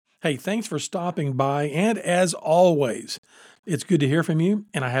Hey, thanks for stopping by. And as always, it's good to hear from you.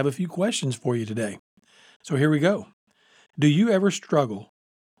 And I have a few questions for you today. So here we go. Do you ever struggle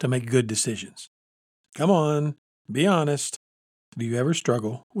to make good decisions? Come on, be honest. Do you ever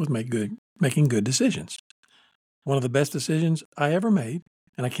struggle with making good decisions? One of the best decisions I ever made,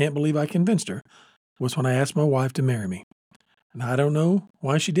 and I can't believe I convinced her, was when I asked my wife to marry me. And I don't know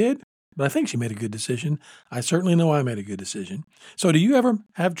why she did, but I think she made a good decision. I certainly know I made a good decision. So do you ever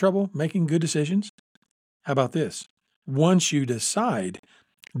have trouble making good decisions? How about this? Once you decide,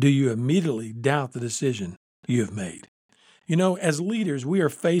 do you immediately doubt the decision you have made? You know, as leaders, we are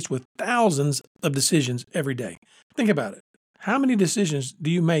faced with thousands of decisions every day. Think about it. How many decisions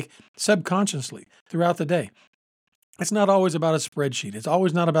do you make subconsciously throughout the day? It's not always about a spreadsheet. It's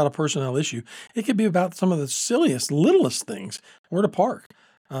always not about a personnel issue. It could be about some of the silliest, littlest things. Where to park,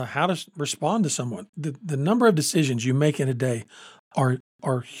 how to respond to someone. The number of decisions you make in a day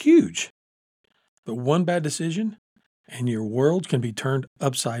are huge. But one bad decision and your world can be turned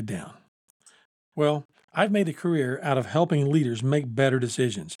upside down. Well, I've made a career out of helping leaders make better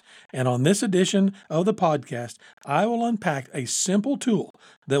decisions. And on this edition of the podcast, I will unpack a simple tool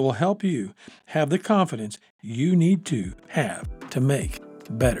that will help you have the confidence you need to have to make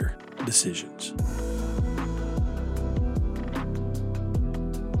better decisions.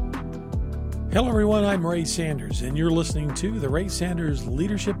 Hello, everyone. I'm Ray Sanders, and you're listening to the Ray Sanders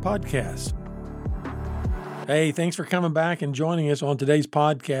Leadership Podcast. Hey, thanks for coming back and joining us on today's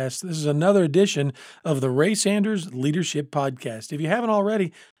podcast. This is another edition of the Ray Sanders Leadership Podcast. If you haven't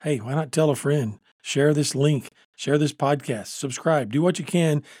already, hey, why not tell a friend? Share this link, share this podcast, subscribe, do what you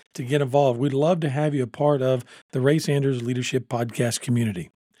can to get involved. We'd love to have you a part of the Ray Sanders Leadership Podcast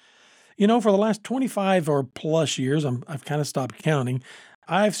community. You know, for the last 25 or plus years, I've kind of stopped counting,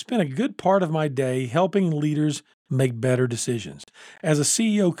 I've spent a good part of my day helping leaders make better decisions. As a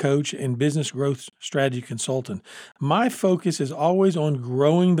CEO coach and business growth strategy consultant, my focus is always on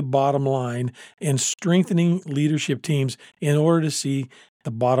growing the bottom line and strengthening leadership teams in order to see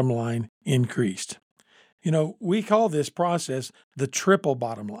the bottom line increased. You know, we call this process the triple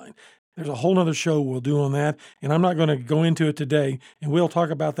bottom line. There's a whole nother show we'll do on that, and I'm not going to go into it today, and we'll talk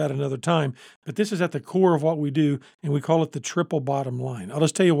about that another time. But this is at the core of what we do, and we call it the triple bottom line. I'll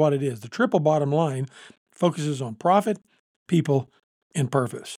just tell you what it is. The triple bottom line focuses on profit, people, and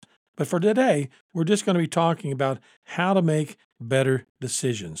purpose. But for today, we're just going to be talking about how to make better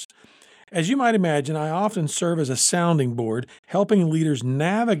decisions. As you might imagine, I often serve as a sounding board, helping leaders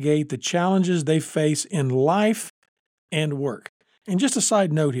navigate the challenges they face in life and work. And just a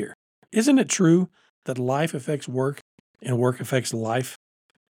side note here, isn't it true that life affects work and work affects life?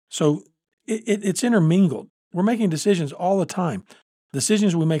 So it's intermingled. We're making decisions all the time.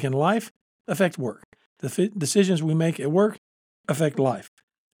 Decisions we make in life affect work. The decisions we make at work affect life.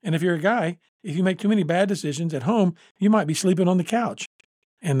 And if you're a guy, if you make too many bad decisions at home, you might be sleeping on the couch.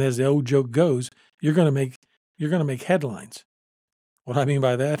 And as the old joke goes, you're going to make headlines. What I mean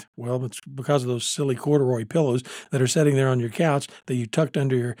by that? Well, it's because of those silly corduroy pillows that are sitting there on your couch that you tucked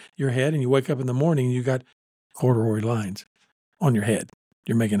under your head, and you wake up in the morning and you got corduroy lines on your head.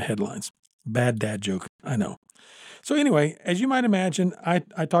 You're making headlines. Bad dad joke, I know. So anyway, as you might imagine,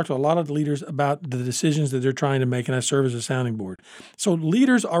 I talk to a lot of leaders about the decisions that they're trying to make, and I serve as a sounding board. So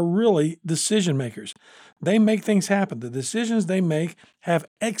leaders are really decision makers. They make things happen. The decisions they make have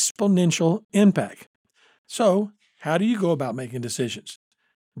exponential impact. So how do you go about making decisions?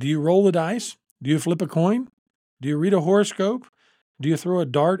 Do you roll the dice? Do you flip a coin? Do you read a horoscope? Do you throw a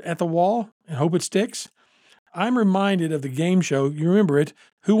dart at the wall and hope it sticks? I'm reminded of the game show, you remember it,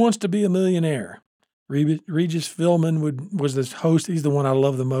 Who Wants to Be a Millionaire? Regis Philbin was the host. He's the one I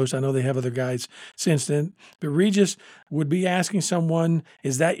love the most. I know they have other guys since then. But Regis would be asking someone,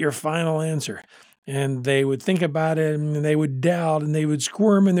 is that your final answer? And they would think about it, and they would doubt, and they would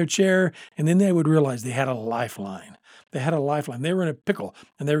squirm in their chair, and then they would realize they had a lifeline. They had a lifeline. They were in a pickle,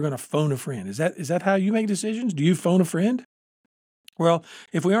 and they were going to phone a friend. Is that how you make decisions? Do you phone a friend? Well,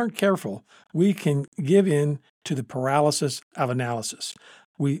 if we aren't careful, we can give in to the paralysis of analysis.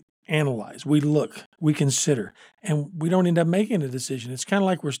 We analyze, we look, we consider, and we don't end up making a decision. It's kind of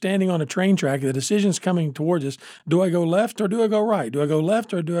like we're standing on a train track. The decision's coming towards us. Do I go left or do I go right? Do I go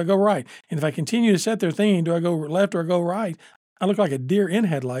left or do I go right? And if I continue to sit there thinking, do I go left or go right? I look like a deer in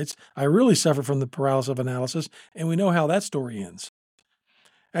headlights. I really suffer from the paralysis of analysis, and we know how that story ends.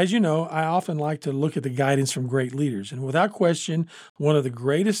 As you know, I often like to look at the guidance from great leaders, and without question, one of the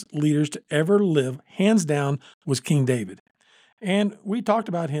greatest leaders to ever live, hands down, was King David. And we talked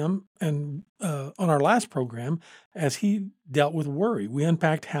about him on our last program as he dealt with worry. We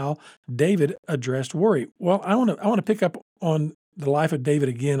unpacked how David addressed worry. Well, I want to pick up on the life of David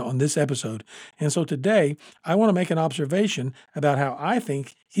again on this episode. And so today, I want to make an observation about how I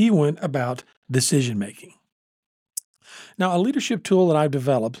think he went about decision making. Now, a leadership tool that I've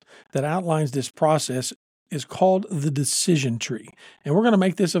developed that outlines this process is called the decision tree. And we're going to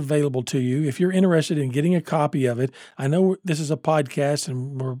make this available to you. If you're interested in getting a copy of it, I know this is a podcast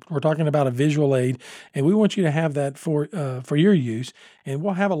and we're talking about a visual aid, and we want you to have that for your use. And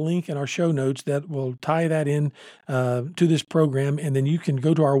we'll have a link in our show notes that will tie that in to this program. And then you can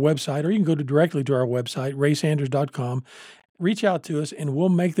go to our website, or you can go directly to our website, raysanders.com. Reach out to us and we'll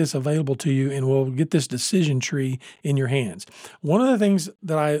make this available to you, and we'll get this decision tree in your hands. One of the things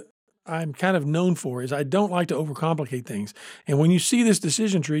that I'm kind of known for is I don't like to overcomplicate things. And when you see this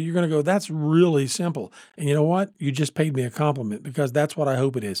decision tree, you're going to go, that's really simple. And you know what? You just paid me a compliment, because that's what I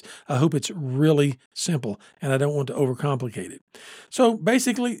hope it is. I hope it's really simple, and I don't want to overcomplicate it. So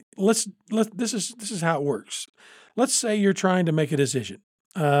basically, this is how it works. Let's say you're trying to make a decision.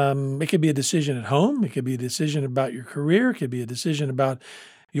 It could be a decision at home. It could be a decision about your career. It could be a decision about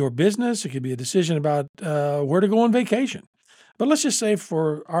your business. It could be a decision about where to go on vacation. But let's just say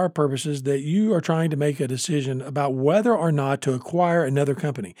for our purposes that you are trying to make a decision about whether or not to acquire another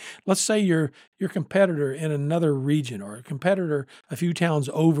company. Let's say your competitor in another region, or a competitor a few towns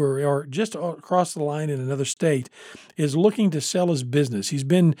over, or just across the line in another state, is looking to sell his business. He's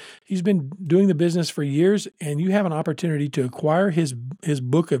been doing the business for years, and you have an opportunity to acquire his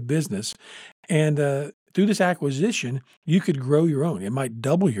book of business. And through this acquisition, you could grow your own. It might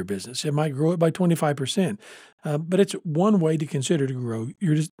double your business. It might grow it by 25%. But it's one way to consider to grow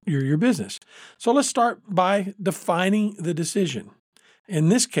your business. So let's start by defining the decision. In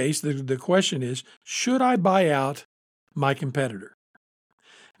this case, the question is, should I buy out my competitor?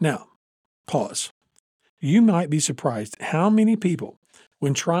 Now, pause. You might be surprised how many people,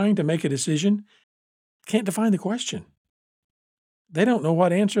 when trying to make a decision, can't define the question. They don't know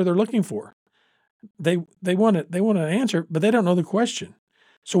what answer they're looking for. They want an answer, but they don't know the question.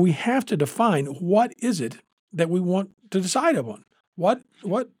 So we have to define, what is it that we want to decide upon? What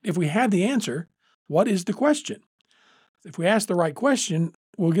if we had the answer, what is the question? If we ask the right question,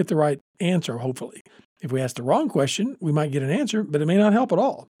 we'll get the right answer, hopefully. If we ask the wrong question, we might get an answer, but it may not help at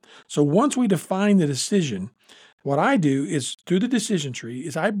all. So once we define the decision, what I do is, through the decision tree,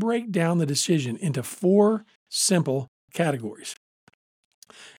 is I break down the decision into 4 simple categories.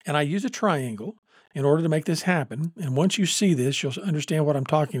 And I use a triangle in order to make this happen. And once you see this, you'll understand what I'm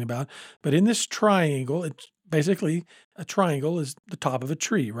talking about. But in this triangle, it's basically, a triangle is the top of a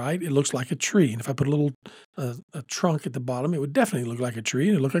tree, right? It looks like a tree. And if I put a little a trunk at the bottom, it would definitely look like a tree,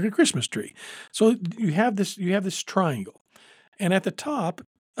 and it look like a Christmas tree. So you have this triangle. And at the top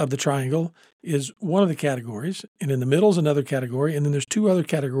of the triangle is one of the categories, and in the middle is another category, and then there's 2 other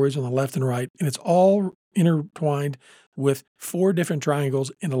categories on the left and right, and it's all intertwined with 4 different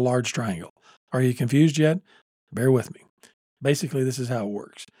triangles in a large triangle. Are you confused yet? Bear with me. Basically, this is how it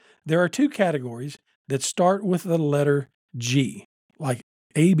works. There are 2 categories that start with the letter G, like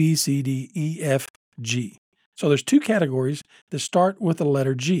A, B, C, D, E, F, G. So there's 2 categories that start with the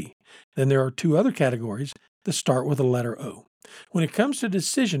letter G. Then there are 2 other categories that start with the letter O. When it comes to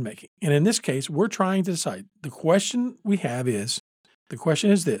decision making, and in this case, we're trying to decide, the question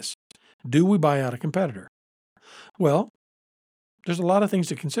is this: do we buy out a competitor? Well, there's a lot of things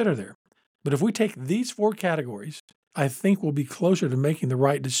to consider there. But if we take these 4 categories, I think we'll be closer to making the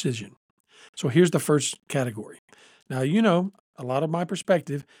right decision. So here's the first category. Now, a lot of my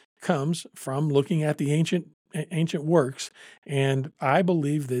perspective comes from looking at the ancient works, and I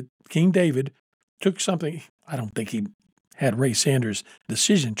believe that King David took something. I don't think he had Ray Sanders'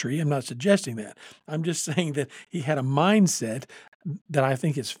 decision tree. I'm not suggesting that. I'm just saying that he had a mindset that I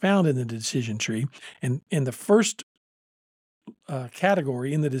think is found in the decision tree. And in the first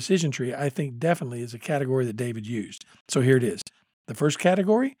category in the decision tree, I think definitely is a category that David used. So here it is. The first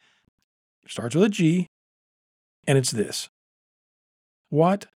category starts with a G, and it's this: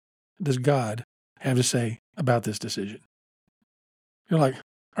 what does God have to say about this decision? You're like,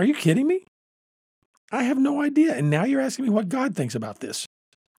 are you kidding me? I have no idea. And now you're asking me what God thinks about this.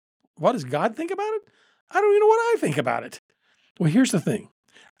 What does God think about it? I don't even know what I think about it. Well, here's the thing.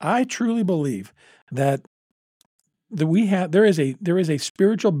 I truly believe that there is a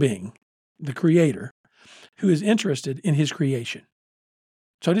spiritual being, the Creator, who is interested in His creation.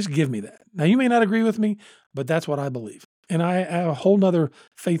 So just give me that. Now, you may not agree with me, but that's what I believe. And I have a whole nother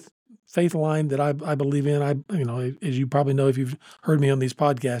faith line that I believe in. As you probably know if you've heard me on these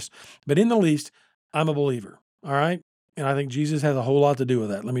podcasts. But in the least, I'm a believer. All right, and I think Jesus has a whole lot to do with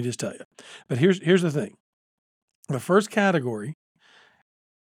that. Let me just tell you. But here's the thing. The first category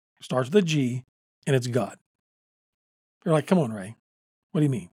starts with a G, and it's God. You're like, come on, Ray. What do you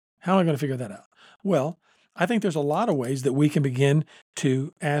mean? How am I going to figure that out? Well, I think there's a lot of ways that we can begin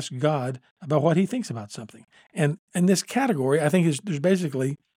to ask God about what he thinks about something. And this category, I think there's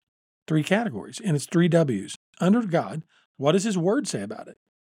basically three categories, and it's three W's. Under God, what does his word say about it?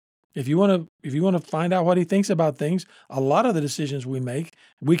 If you want to find out what he thinks about things, a lot of the decisions we make,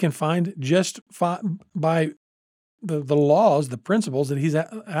 we can find just by the laws, the principles that he's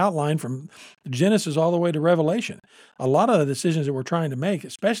outlined from Genesis all the way to Revelation. A lot of the decisions that we're trying to make,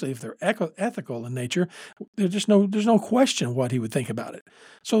 especially if they're ethical in nature, there's no question what he would think about it.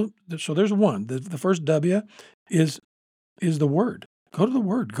 So there's one. The first W is the Word. Go to the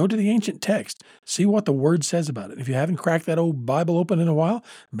Word. Go to the ancient text. See what the Word says about it. If you haven't cracked that old Bible open in a while,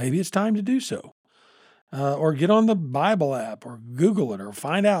 maybe it's time to do so. Or get on the Bible app or Google it or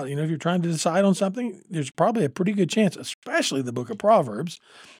find out. If you're trying to decide on something, there's probably a pretty good chance, especially the book of Proverbs.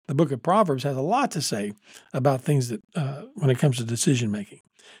 The book of Proverbs has a lot to say about things that when it comes to decision making.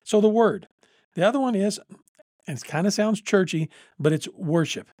 So the Word. The other one is, and it kind of sounds churchy, but it's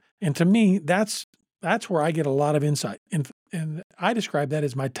worship. And to me, that's where I get a lot of insight. And I describe that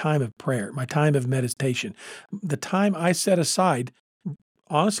as my time of prayer, my time of meditation, the time I set aside,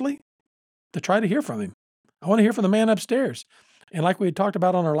 honestly, to try to hear from him. I want to hear from the man upstairs. And like we had talked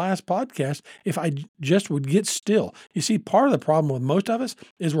about on our last podcast, if I just would get still. You see, part of the problem with most of us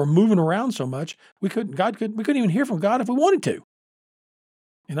is we're moving around so much, we couldn't even hear from God if we wanted to.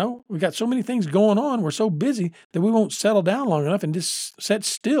 We got so many things going on. We're so busy that we won't settle down long enough and just sit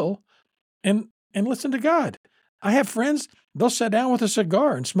still and listen to God. I have friends, they'll sit down with a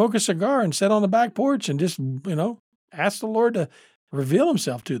cigar and smoke a cigar and sit on the back porch and just, ask the Lord to reveal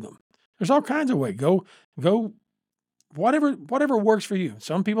himself to them. There's all kinds of ways. Go, whatever works for you.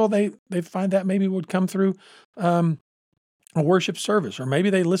 Some people, they find that maybe would come through a worship service, or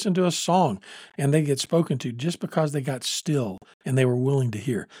maybe they listen to a song and they get spoken to just because they got still and they were willing to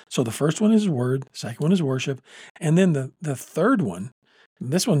hear. So the first one is word, the second one is worship. And then the third one,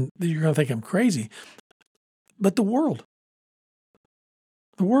 this one, you're going to think I'm crazy, but the world.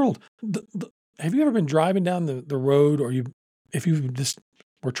 The world. Have you ever been driving down the road, or if you've just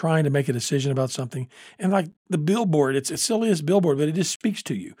were trying to make a decision about something, and like the billboard, it's the silliest billboard, but it just speaks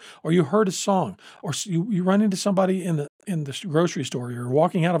to you. Or you heard a song, or you run into somebody in the grocery store, or you're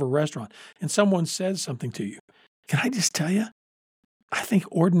walking out of a restaurant, and someone says something to you. Can I just tell you? I think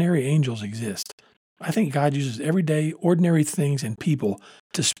ordinary angels exist. I think God uses everyday, ordinary things and people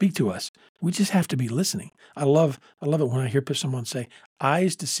to speak to us. We just have to be listening. I love it when I hear someone say,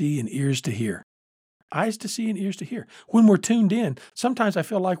 eyes to see and ears to hear. Eyes to see and ears to hear. When we're tuned in, sometimes I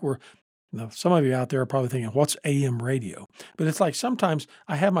feel like some of you out there are probably thinking, what's AM radio? But it's like sometimes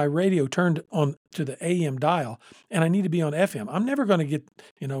I have my radio turned on to the AM dial and I need to be on FM. I'm never going to get,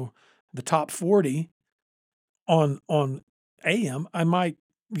 the top 40 on AM. I might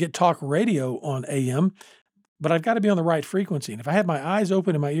get talk radio on AM, but I've got to be on the right frequency. And if I had my eyes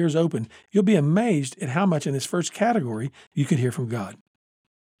open and my ears open, you'll be amazed at how much in this first category you could hear from God.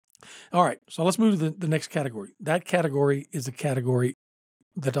 All right, so let's move to the next category. That category is a category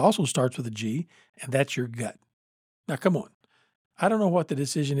that also starts with a G, and that's your gut. Now, come on. I don't know what the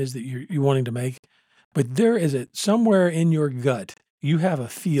decision is that you're wanting to make, but there is somewhere in your gut, you have a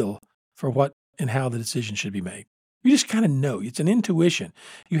feel for what and how the decision should be made. You just kind of know. It's an intuition.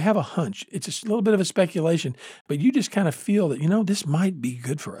 You have a hunch. It's a little bit of a speculation, but you just kind of feel that, this might be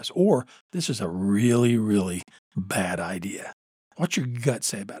good for us, or this is a really, really bad idea. What's your gut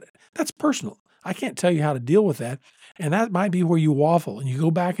say about it? That's personal. I can't tell you how to deal with that. And that might be where you waffle and you go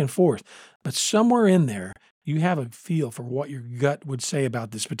back and forth. But somewhere in there, you have a feel for what your gut would say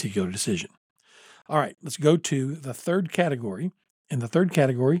about this particular decision. All right, let's go to the third category. In the third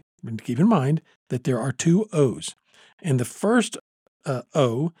category, keep in mind that there are two O's. And the first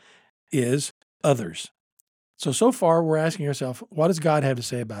O is others. So far, we're asking ourselves, what does God have to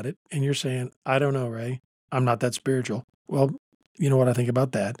say about it? And you're saying, I don't know, Ray. I'm not that spiritual. Well, you know what I think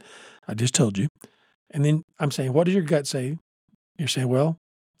about that. I just told you. And then I'm saying, what does your gut say? You're saying, well,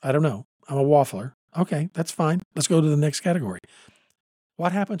 I don't know. I'm a waffler. Okay, that's fine. Let's go to the next category.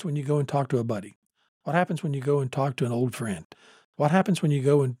 What happens when you go and talk to a buddy? What happens when you go and talk to an old friend? What happens when you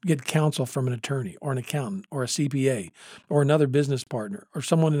go and get counsel from an attorney or an accountant or a CPA or another business partner or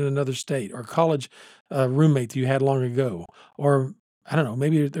someone in another state or a college roommate that you had long ago? Or I don't know,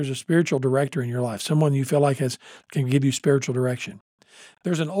 maybe there's a spiritual director in your life, someone you feel like can give you spiritual direction.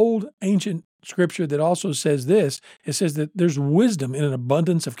 There's an old ancient scripture that also says this. It says that there's wisdom in an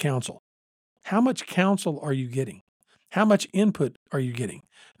abundance of counsel. How much counsel are you getting? How much input are you getting?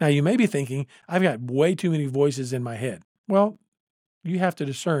 Now, you may be thinking, I've got way too many voices in my head. Well, you have to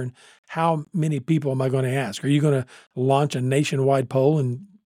discern how many people am I going to ask? Are you going to launch a nationwide poll and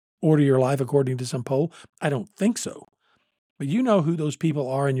order your life according to some poll? I don't think so. But you know who those people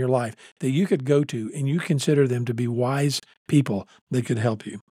are in your life that you could go to and you consider them to be wise people that could help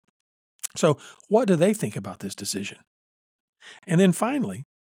you. So what do they think about this decision? And then finally,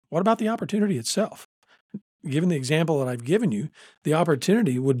 what about the opportunity itself? Given the example that I've given you, the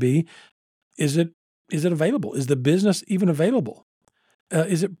opportunity would be, is it available? Is the business even available?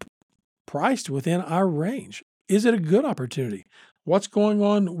 Is it priced within our range? Is it a good opportunity? What's going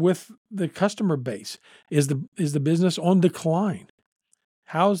on with the customer base? Is the business on decline?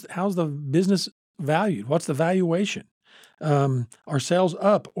 How's the business valued? What's the valuation? Are sales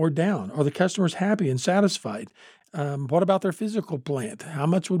up or down? Are the customers happy and satisfied? What about their physical plant? How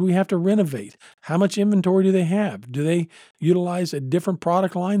much would we have to renovate? How much inventory do they have? Do they utilize a different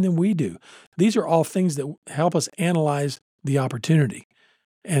product line than we do? These are all things that help us analyze the opportunity.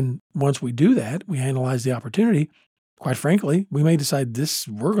 And once we do that, we analyze the opportunity. Quite frankly, we may decide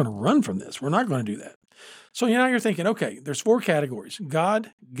we're going to run from this. We're not going to do that. So now you're thinking, okay, there's 4 categories: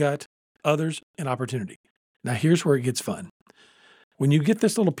 God, gut, others, and opportunity. Now here's where it gets fun. When you get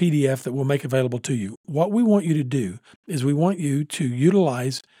this little PDF that we'll make available to you, what we want you to do is we want you to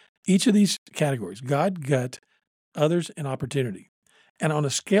utilize each of these categories: God, gut, others, and opportunity. And on a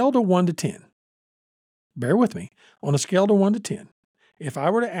scale to 1 to 10, bear with me, on a scale to 1 to 10, if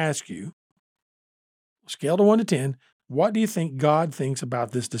I were to ask you, scale to 1 to 10, what do you think God thinks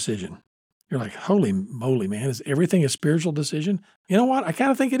about this decision? You're like, holy moly, man, is everything a spiritual decision? You know what? I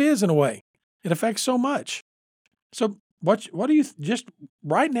kind of think it is in a way. It affects so much. So what do you, just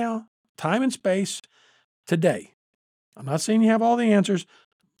right now, time and space, today, I'm not saying you have all the answers,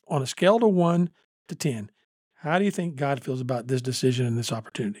 on a scale to 1 to 10, how do you think God feels about this decision and this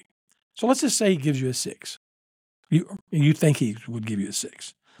opportunity? So let's just say he gives you a 6. You think he would give you a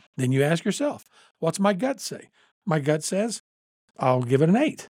 6. Then you ask yourself, what's my gut say? My gut says, I'll give it an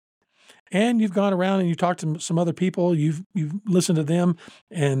 8. And you've gone around and you talked to some other people, you've listened to them,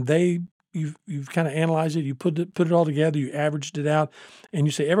 and you've kind of analyzed it, you put it all together, you averaged it out, and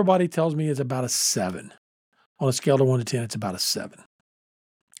you say, everybody tells me it's about a 7. On a scale to 1 to 10, it's about a 7.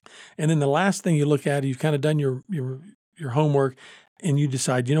 And then the last thing you look at, you've kind of done your homework, and you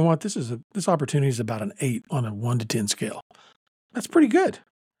decide, you know what, this opportunity is about an 8 on a 1 to 10 scale. That's pretty good.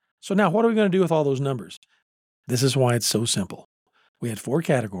 So now what are we going to do with all those numbers? This is why it's so simple. We had 4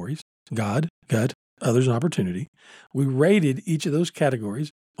 categories: God, gut, others, and opportunity. We rated each of those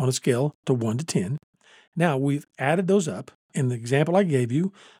categories on a scale to 1 to 10. Now we've added those up, and the example I gave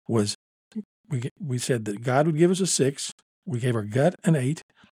you was we said that God would give us a 6. We gave our gut an 8.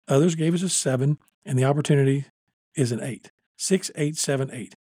 Others gave us a 7, and the opportunity is an 8. 6, 8, 7,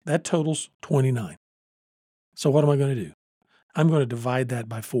 8. That totals 29. So what am I going to do? I'm going to divide that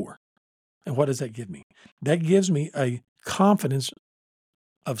by 4. And what does that give me? That gives me a confidence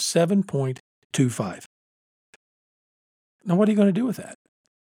of 7.25. Now, what are you going to do with that?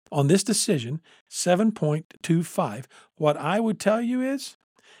 On this decision, 7.25, what I would tell you is,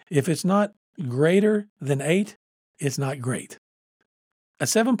 if it's not greater than 8, it's not great. A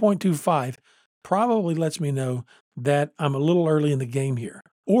 7.25 probably lets me know that I'm a little early in the game here,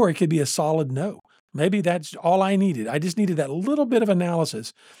 or it could be a solid no. Maybe that's all I needed. I just needed that little bit of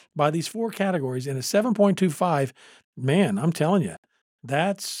analysis by these 4 categories, and a 7.25, man, I'm telling you,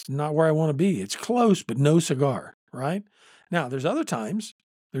 that's not where I want to be. It's close, but no cigar, right? Now, there's other times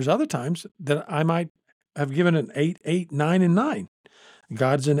that I might have given an 8, 8, 9, and 9.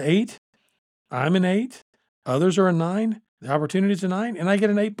 God's an 8, I'm an 8, others are a 9, the opportunity's a 9, and I get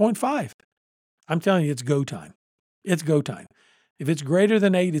an 8.5. I'm telling you, it's go time. It's go time. If it's greater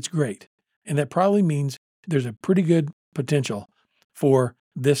than 8, it's great. And that probably means there's a pretty good potential for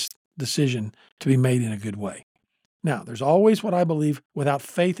this decision to be made in a good way. Now, there's always what I believe: without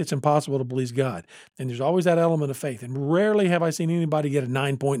faith, it's impossible to please God. And there's always that element of faith. And rarely have I seen anybody get a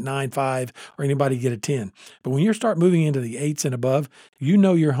 9.95 or anybody get a 10. But when you start moving into the 8s and above, you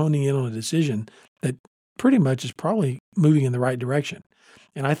know you're honing in on a decision that pretty much is probably moving in the right direction.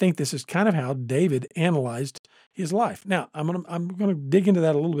 And I think this is kind of how David analyzed his life. Now, I'm going to dig into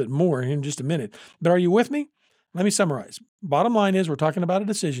that a little bit more in just a minute. But are you with me? Let me summarize. Bottom line is, we're talking about a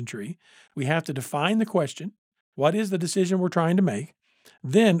decision tree. We have to define the question. What is the decision we're trying to make?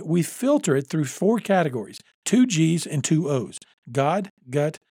 Then we filter it through 4 categories: 2 G's and 2 O's: God,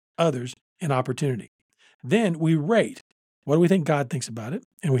 gut, others, and opportunity. Then we rate. What do we think God thinks about it?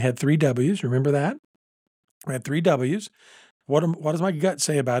 And we had 3 W's. Remember that? We had 3 W's. What does my gut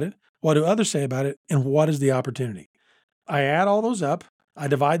say about it? What do others say about it? And what is the opportunity? I add all those up, I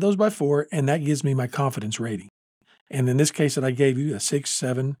divide those by 4, and that gives me my confidence rating. And in this case that I gave you, a 6,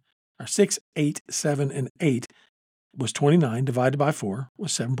 8, 7, and 8 was 29 divided by 4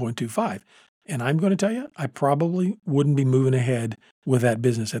 was 7.25. And I'm going to tell you, I probably wouldn't be moving ahead with that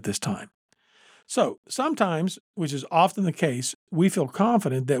business at this time. So sometimes, which is often the case, we feel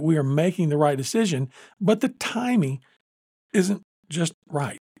confident that we are making the right decision, but the timing isn't just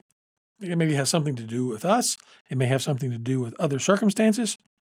right. It maybe has something to do with us. It may have something to do with other circumstances.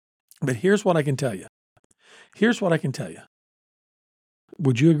 But here's what I can tell you.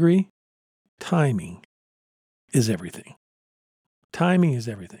 Would you agree? Timing is everything. Timing is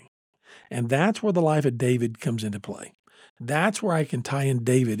everything. And that's where the life of David comes into play. That's where I can tie in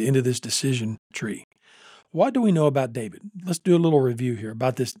David into this decision tree. What do we know about David? Let's do a little review here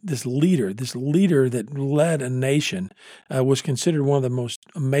about this leader that led a nation, was considered one of the most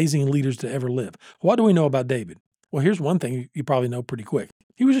amazing leaders to ever live. What do we know about David? Well, here's one thing you probably know pretty quick.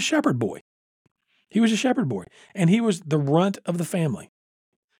 He was a shepherd boy. And he was the runt of the family.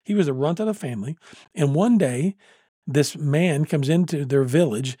 And one day, this man comes into their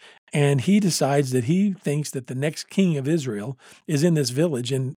village and he decides that he thinks that the next king of Israel is in this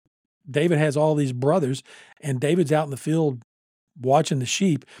village. And David has all these brothers, and David's out in the field watching the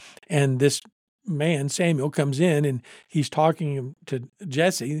sheep. And this man, Samuel, comes in and he's talking to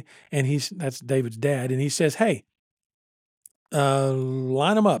Jesse, and that's David's dad. And he says, "Hey,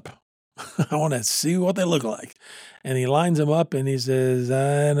 line them up. I want to see what they look like." And he lines them up and he says,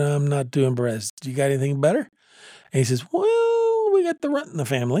 "I'm not too impressed. You got anything better?" And he says, "Well, we got the runt in the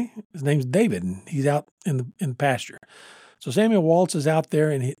family. His name's David, and he's out in pasture." So Samuel waltzes out there,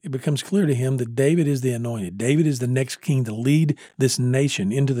 and it becomes clear to him that David is the anointed. David is the next king to lead this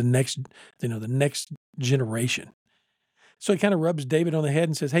nation into the next generation. So he kind of rubs David on the head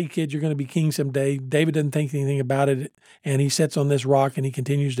and says, "Hey, kid, you're going to be king someday." David doesn't think anything about it, and he sits on this rock, and he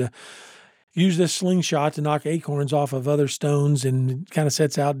continues to use this slingshot to knock acorns off of other stones, and kind of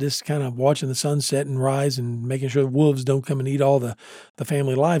sets out just kind of watching the sun set and rise and making sure the wolves don't come and eat all the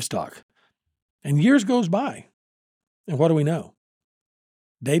family livestock. And years goes by. And what do we know?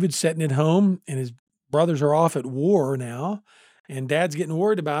 David's sitting at home, and his brothers are off at war now, and Dad's getting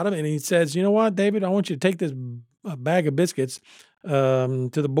worried about him. And he says, "You know what, David, I want you to take this bag of biscuits to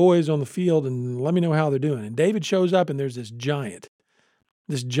the boys on the field and let me know how they're doing." And David shows up, and there's this giant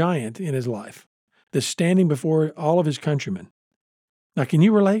in his life that's standing before all of his countrymen. Now, can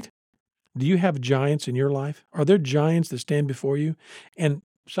you relate? Do you have giants in your life? Are there giants that stand before you? And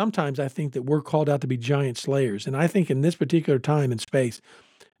sometimes I think that we're called out to be giant slayers. And I think in this particular time and space,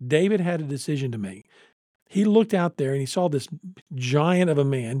 David had a decision to make. He looked out there and he saw this giant of a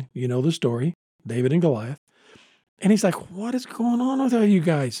man, you know the story, David and Goliath. And he's like, "What is going on with all you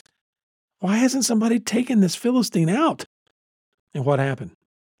guys? Why hasn't somebody taken this Philistine out?" And what happened?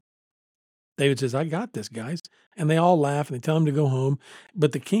 David says, "I got this, guys." And they all laugh and they tell him to go home.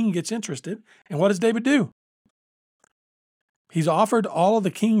 But the king gets interested. And what does David do? He's offered all of the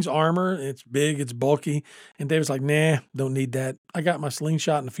king's armor. It's big, it's bulky. And David's like, "Nah, don't need that. I got my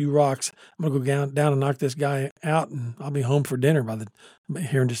slingshot and a few rocks. I'm going to go down and knock this guy out, and I'll be home for dinner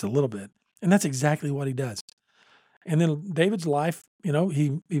here in just a little bit." And that's exactly what he does. And then David's life,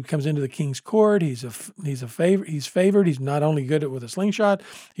 he comes into the king's court. He's favored. He's not only good with a slingshot,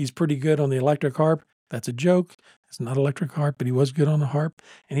 he's pretty good on the electric harp. That's a joke. It's not electric harp, but he was good on the harp.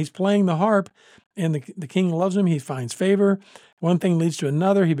 And he's playing the harp, and the king loves him. He finds favor. One thing leads to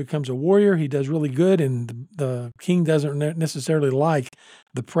another. He becomes a warrior. He does really good, and the king doesn't necessarily like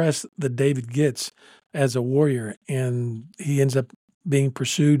the press that David gets as a warrior, and he ends up being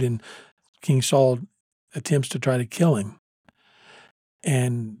pursued, and King Saul attempts to try to kill him.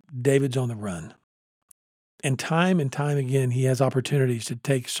 And David's on the run. And time again, he has opportunities to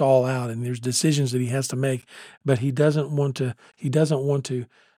take Saul out, and there's decisions that he has to make, but he doesn't want to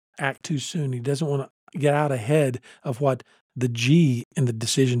act too soon. He doesn't want to get out ahead of what the G in the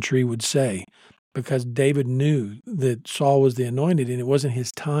decision tree would say, because David knew that Saul was the anointed and it wasn't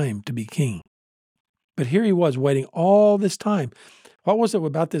his time to be king. But here he was waiting all this time. What was it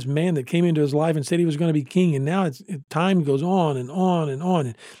about this man that came into his life and said he was going to be king? And now time goes on and on and on.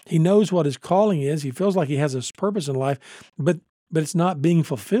 And he knows what his calling is. He feels like he has a purpose in life, but it's not being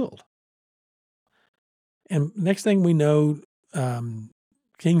fulfilled. And next thing we know,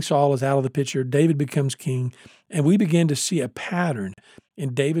 King Saul is out of the picture. David becomes king. And we begin to see a pattern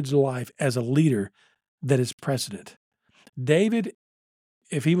in David's life as a leader that is precedent. David,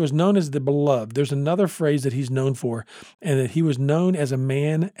 if he was known as the beloved, there's another phrase that he's known for, and that he was known as a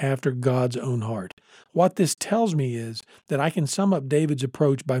man after God's own heart. What this tells me is that I can sum up David's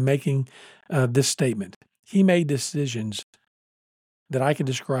approach by making this statement. He made decisions that I can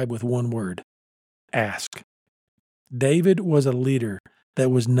describe with one word: ask. David was a leader that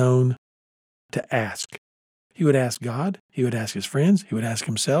was known to ask. He would ask God, he would ask his friends, he would ask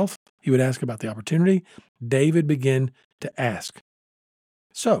himself, he would ask about the opportunity. David began to ask.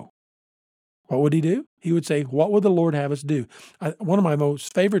 So, what would he do? He would say, what would the Lord have us do? One of my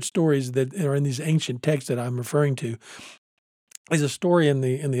most favorite stories that are in these ancient texts that I'm referring to is a story in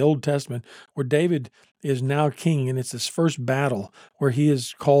the Old Testament where David is now king, and it's this first battle where he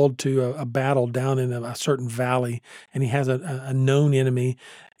is called to a battle down in a certain valley, and he has a known enemy,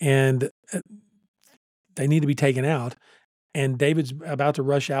 and they need to be taken out. And David's about to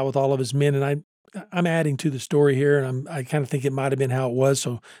rush out with all of his men, and I'm adding to the story here, and I kind of think it might have been how it was,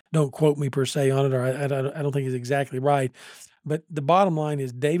 so don't quote me per se on it, or I don't think it's exactly right. But the bottom line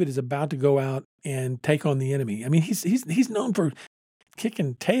is David is about to go out and take on the enemy. I mean, he's known for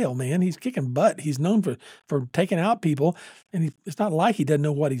kicking tail, man. He's kicking butt. He's known for taking out people, and it's not like he doesn't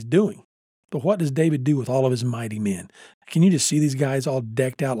know what he's doing. But what does David do with all of his mighty men? Can you just see these guys all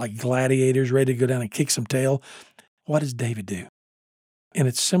decked out like gladiators, ready to go down and kick some tail? What does David do? And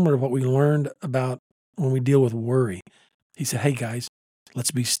it's similar to what we learned about when we deal with worry. He said, hey guys,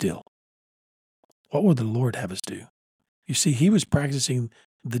 let's be still. What would the Lord have us do? You see, he was practicing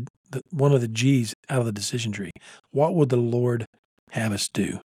the one of the G's out of the decision tree. What would the Lord have us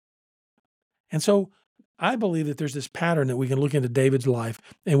do? And so I believe that there's this pattern that we can look into David's life,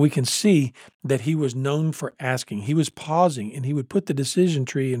 and we can see that he was known for asking. He was pausing, and he would put the decision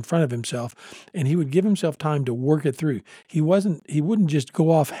tree in front of himself, and he would give himself time to work it through. He wouldn't just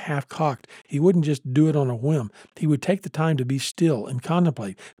go off half-cocked. He wouldn't just do it on a whim. He would take the time to be still and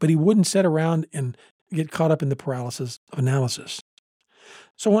contemplate, but he wouldn't sit around and get caught up in the paralysis of analysis.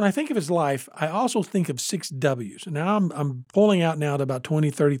 So when I think of his life, I also think of 6 W's. Now I'm pulling out now to about 20,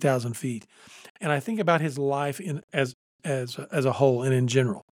 30,000 feet. And I think about his life as a whole and in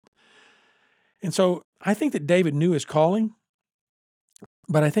general. And so I think that David knew his calling,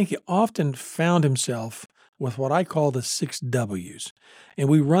 but I think he often found himself with what I call the 6 W's. And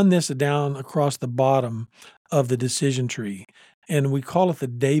we run this down across the bottom of the decision tree, and we call it the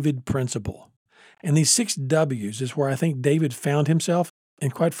David principle. And these 6 W's is where I think David found himself.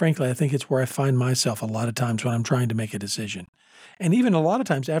 And quite frankly, I think it's where I find myself a lot of times when I'm trying to make a decision. And even a lot of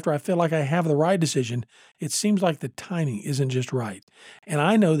times after I feel like I have the right decision, it seems like the timing isn't just right. And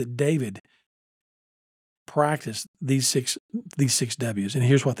I know that David practiced these six W's, and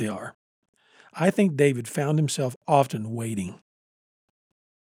here's what they are. I think David found himself often waiting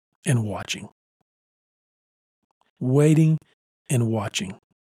and watching. Waiting and watching.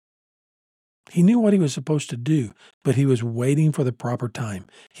 He knew what he was supposed to do, but he was waiting for the proper time.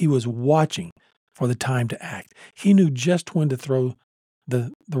 He was watching for the time to act. He knew just when to throw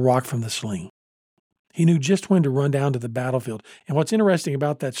the rock from the sling. He knew just when to run down to the battlefield. And what's interesting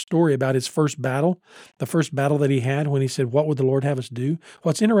about that story about his first battle, the first battle that he had when he said, what would the Lord have us do?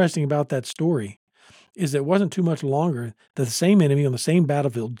 What's interesting about that story is that it wasn't too much longer that the same enemy on the same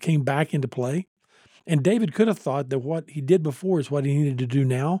battlefield came back into play. And David could have thought that what he did before is what he needed to do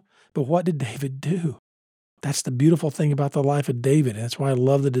now. But what did David do? That's the beautiful thing about the life of David. And that's why I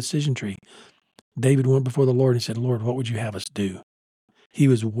love the decision tree. David went before the Lord and said, Lord, what would you have us do? He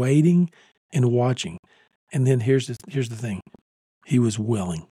was waiting and watching. And then here's the thing. He was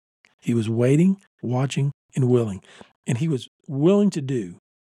willing. He was waiting, watching, and willing. And he was willing to do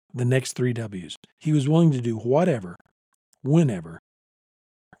the next 3 W's. He was willing to do whatever, whenever,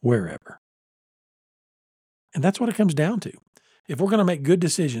 wherever. And that's what it comes down to. If we're going to make good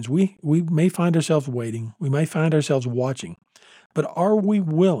decisions, we may find ourselves waiting. We may find ourselves watching. But are we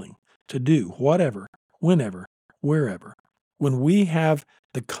willing to do whatever, whenever, wherever, when we have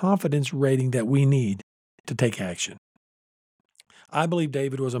the confidence rating that we need to take action? I believe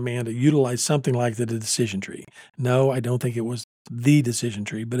David was a man that utilized something like the decision tree. No, I don't think it was the decision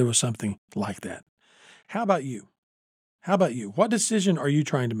tree, but it was something like that. How about you? How about you? What decision are you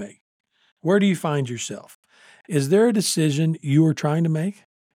trying to make? Where do you find yourself? Is there a decision you are trying to make?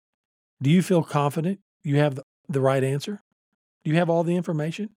 Do you feel confident you have the right answer? Do you have all the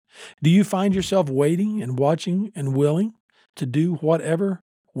information? Do you find yourself waiting and watching and willing to do whatever,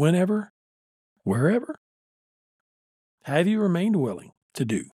 whenever, wherever? Have you remained willing to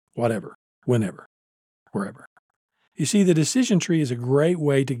do whatever, whenever, wherever? You see, the decision tree is a great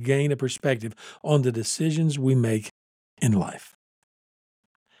way to gain a perspective on the decisions we make in life.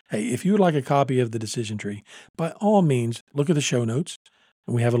 Hey, if you would like a copy of the decision tree, by all means, look at the show notes,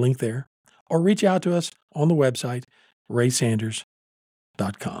 and we have a link there, or reach out to us on the website,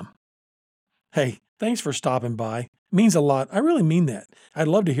 raysanders.com. Hey, thanks for stopping by. It means a lot. I really mean that. I'd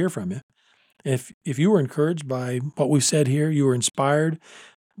love to hear from you. If you were encouraged by what we've said here, you were inspired,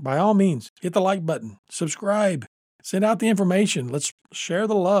 by all means, hit the like button, subscribe, Send out the information. Let's share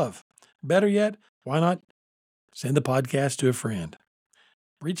the love. Better yet, why not send the podcast to a friend?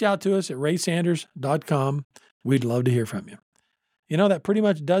 Reach out to us at raysanders.com. We'd love to hear from you. That pretty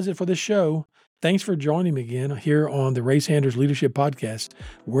much does it for the show. Thanks for joining me again here on the Ray Sanders Leadership Podcast.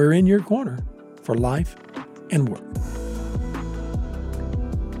 We're in your corner for life and work.